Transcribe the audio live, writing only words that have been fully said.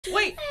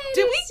Wait,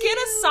 did we get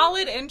a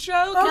solid intro?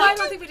 Oh, I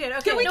don't think we did.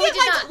 Okay. Can we No, get we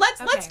did like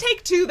not. let's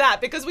take to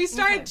that because we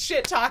started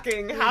shit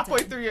talking halfway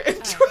did. through your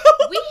intro.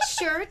 We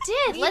sure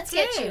did. Let's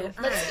get you.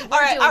 All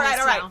right.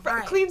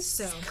 Clean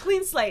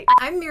slate.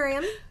 I'm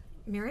Miriam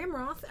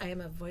Roth. I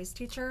am a voice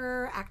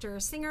teacher, actor,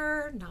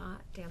 singer, not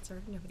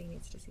dancer. Nobody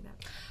needs to see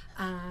that.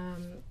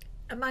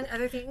 Among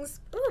other things,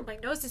 ooh, my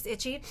nose is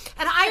itchy,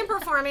 and I am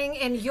performing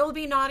in You'll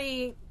Be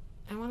Naughty.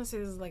 I want to say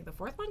this is like the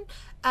fourth one.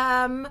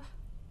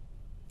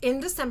 In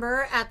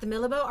December at the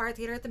Millabo Art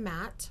Theater at the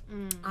Mat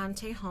on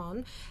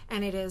Tejon.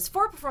 And it is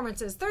 4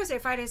 performances, Thursday,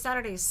 Friday,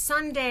 Saturday,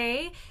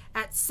 Sunday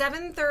at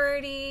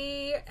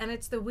 7:30. And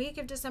it's the week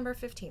of December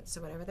 15th.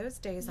 So whatever those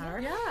days are.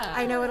 Yeah.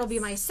 I know it'll be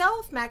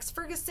myself, Max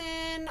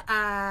Ferguson,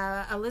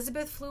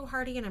 Elizabeth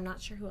Fluharty, and I'm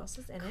not sure who else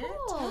is in it.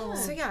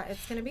 So yeah,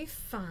 it's going to be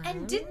fun.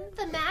 And didn't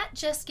the Mat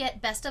just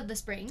get Best of the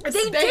Spring?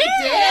 They did!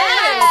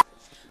 Yes!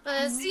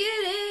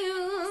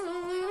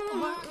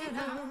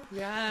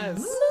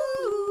 Yes.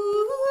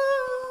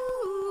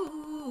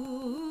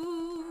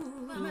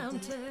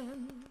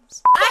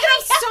 Mountains. I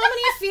have so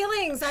many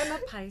feelings. I'm a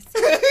Pisces.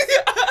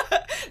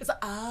 It's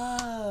like,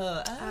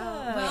 well,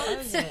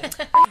 okay.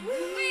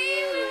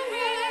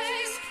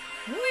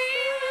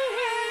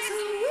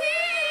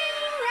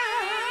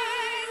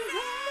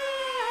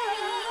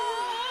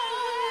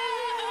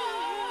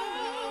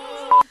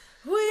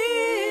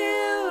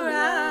 We'll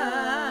rise.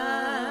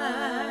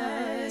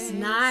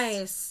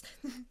 Nice.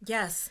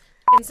 Yes.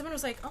 And someone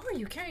was like, "Oh, are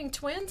you carrying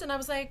twins?" And I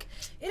was like,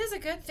 "It is a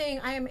good thing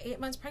I am 8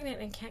 months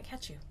pregnant and can't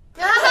catch you."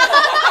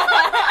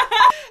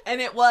 And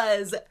it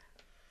was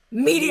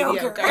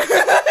mediocre. I have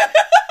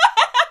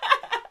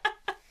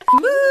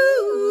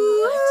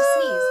to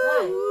sneeze.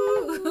 Why?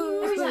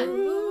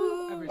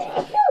 Every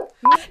time.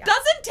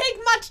 Doesn't take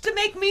much to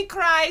make me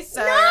cry,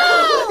 sir.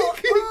 No!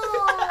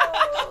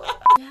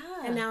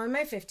 Yeah. And now in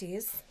my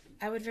 50s,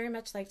 I would very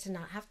much like to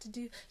not have to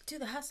do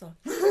the hustle.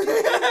 The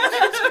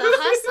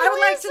hustle. I would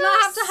like to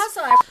not have to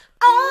hustle.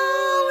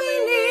 All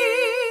we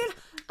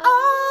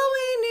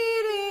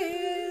need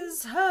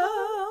is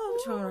hope.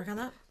 Do you want to work on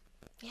that?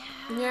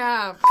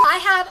 Yeah.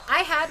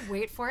 I had,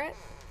 wait for it,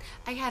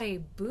 I had a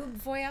boob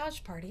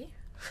voyage party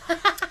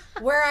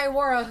where I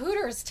wore a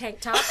Hooters tank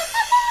top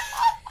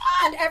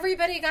and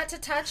everybody got to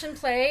touch and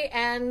play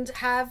and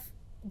have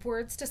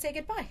words to say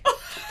goodbye.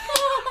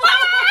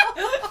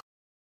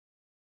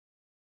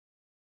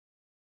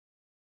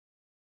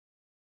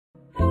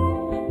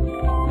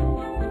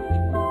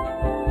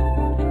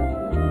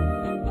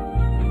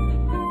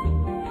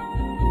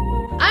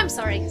 I'm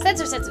sorry.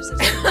 Censor. Sorry.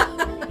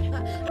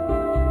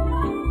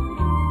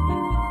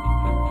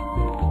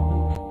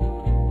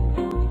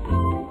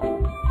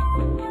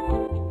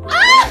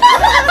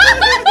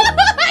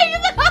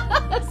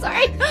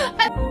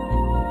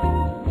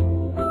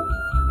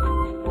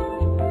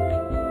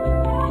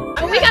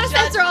 We gotta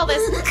censor all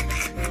this.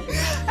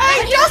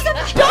 Hey,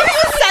 don't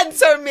you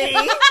censor me.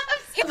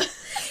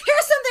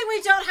 Here's something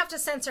we don't have to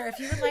censor. If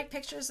you would like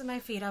pictures of my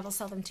feet, I will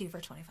sell them to you for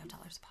 $25 a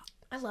pop.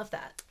 I love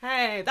that.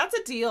 Hey, that's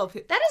a deal.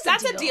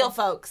 That's a deal,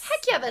 folks.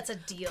 Heck yeah, that's a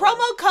deal.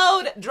 Promo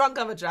code Drunk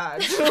of a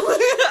Judge.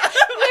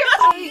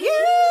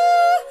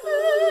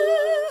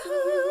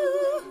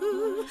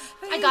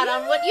 I got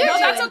on what you're No,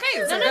 doing. that's okay.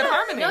 It's a good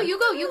harmony. No, you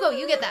go.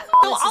 You get that.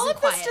 So all isn't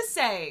of this quiet. to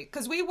say,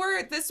 because we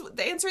were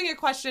answering your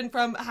question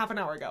from half an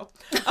hour ago.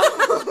 I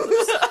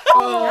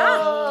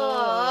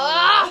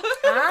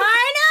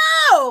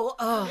know!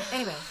 Oh,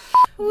 anyway.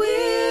 We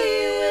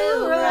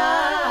will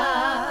rise.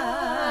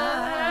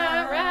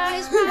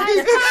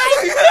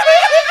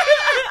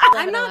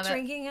 I'm not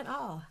drinking at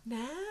all.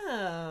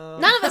 No.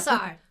 None of us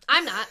are.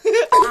 I'm not.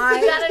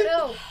 I gotta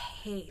know.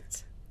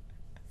 hate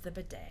the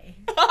bidet.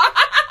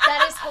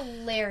 That is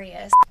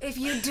hilarious. If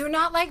you do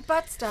not like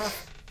butt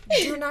stuff,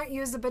 do not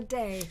use a bidet.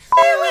 We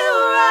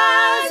will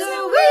rise.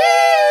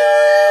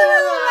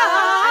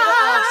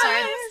 Oh,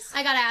 sorry.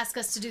 I gotta ask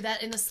us to do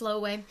that in a slow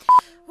way.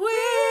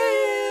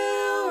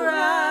 We'll rise.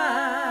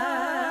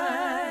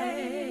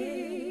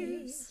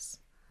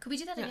 Could we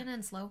do that again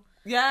in slow?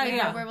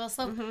 Yeah. We're real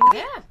slow. Mm-hmm.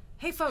 Yeah.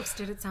 Hey, folks,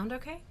 did it sound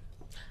okay?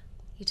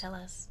 You tell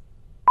us.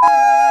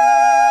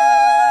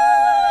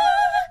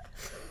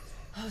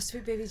 Oh,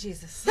 sweet baby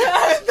Jesus.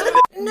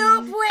 No,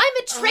 I'm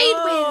a trade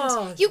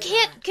wind. You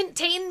can't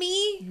contain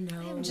me. No.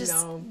 I'm just.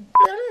 No.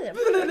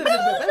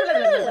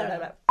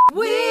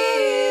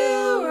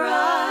 We'll rise.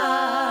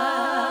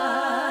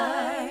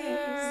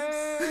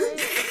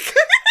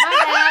 My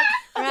bad.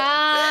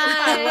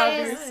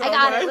 Rise. I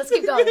got it. Let's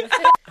keep going.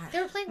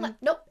 They were playing.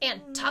 Nope.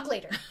 And talk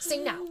later.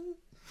 Sing now.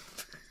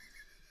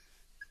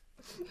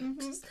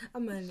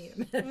 I'm gonna need a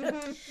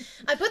minute.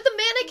 I put the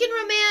mannequin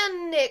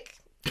romantic.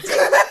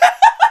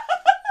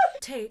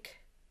 Take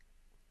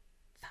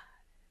 5.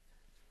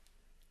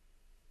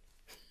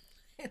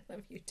 I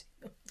love you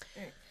too.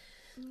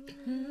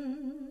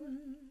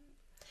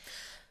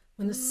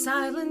 When the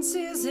silence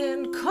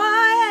isn't quiet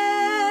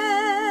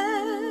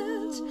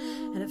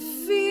and it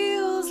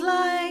feels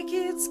like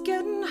it's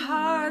getting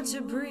hard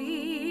to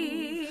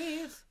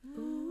breathe,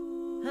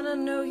 and I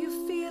know you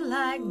feel feel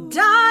like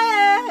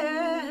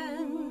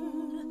dying,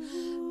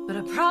 but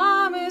I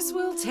promise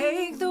we'll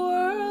take the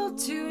world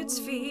to its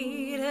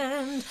feet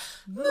and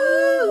move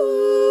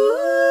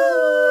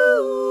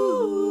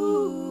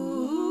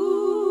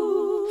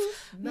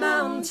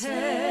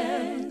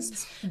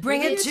mountains.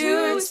 Bring it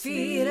to its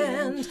feet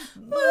and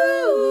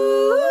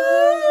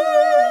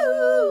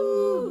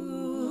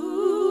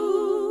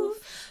move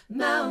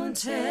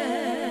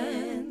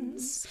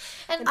mountains.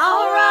 And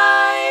I'll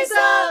rise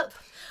up,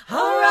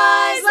 I'll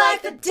rise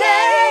like the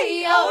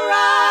day, I'll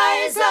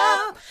rise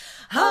up,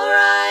 I'll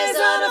rise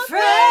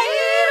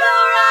unafraid,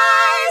 I'll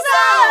rise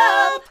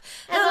up,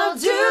 and I'll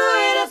do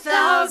it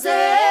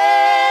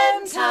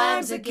 1,000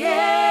 times again.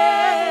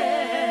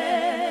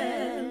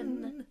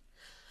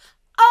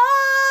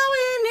 All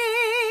we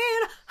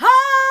need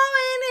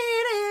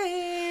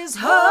is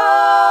hope,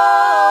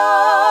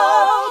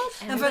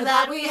 and for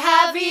that we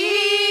have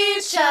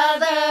each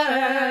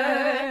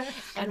other,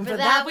 and for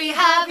that we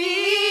have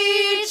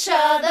each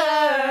other.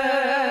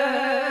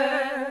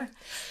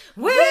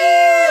 We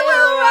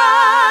will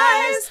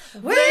rise,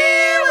 we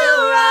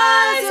will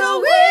rise, oh,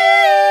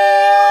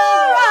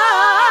 we'll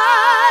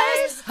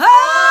rise, oh,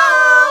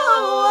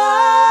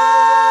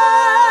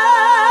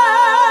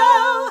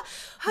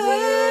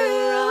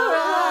 we'll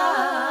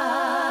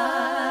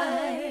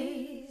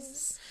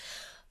rise.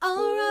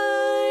 I'll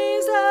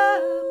rise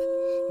up,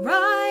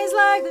 rise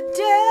like the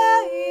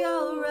day,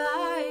 I'll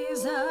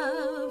rise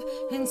up,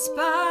 in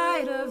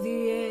spite of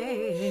the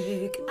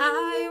ache,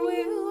 I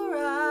will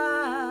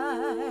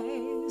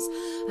rise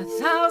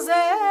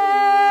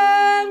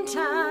 1,000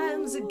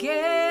 times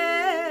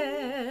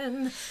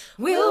again.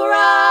 We'll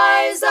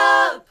rise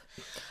up,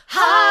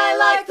 high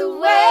like the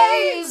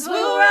waves,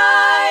 we'll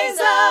rise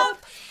up,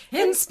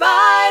 in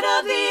spite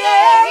of the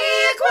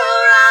ache,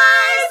 we'll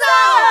rise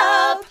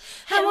up,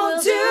 and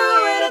we'll do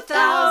it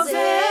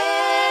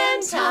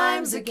 1,000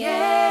 times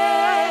again.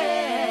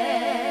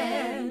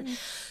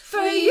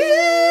 For you,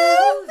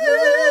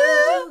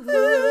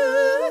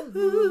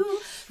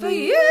 for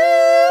you,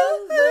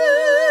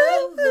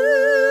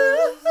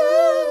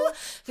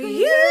 for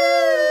you,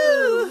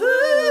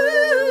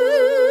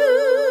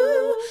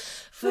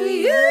 for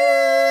you.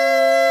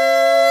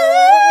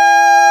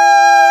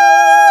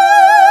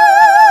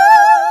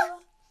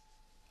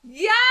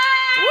 Yes!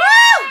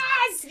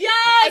 Yes!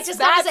 I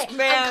just have to say,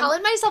 man. I'm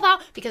calling myself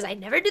out because I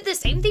never did the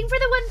same thing for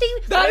the one thing.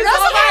 That is Rosa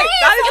okay. Hayes.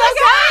 That is It was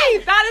okay.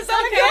 good. That is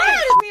okay.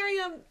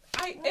 Miriam,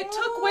 it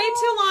took way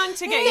too long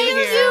to get you Thank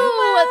here. you.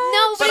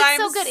 No, but it's I'm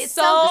so good. It's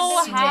so so good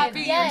that you happy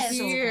did. you're Yes.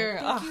 here.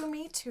 Thank you,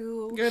 me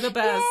too. You're the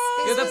best.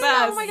 Yay. You're the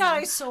best. Oh my God,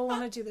 I so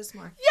want to do this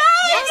more.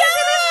 Yes!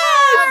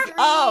 Agree.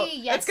 Oh,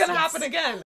 Yes, it's gonna yes. happen again.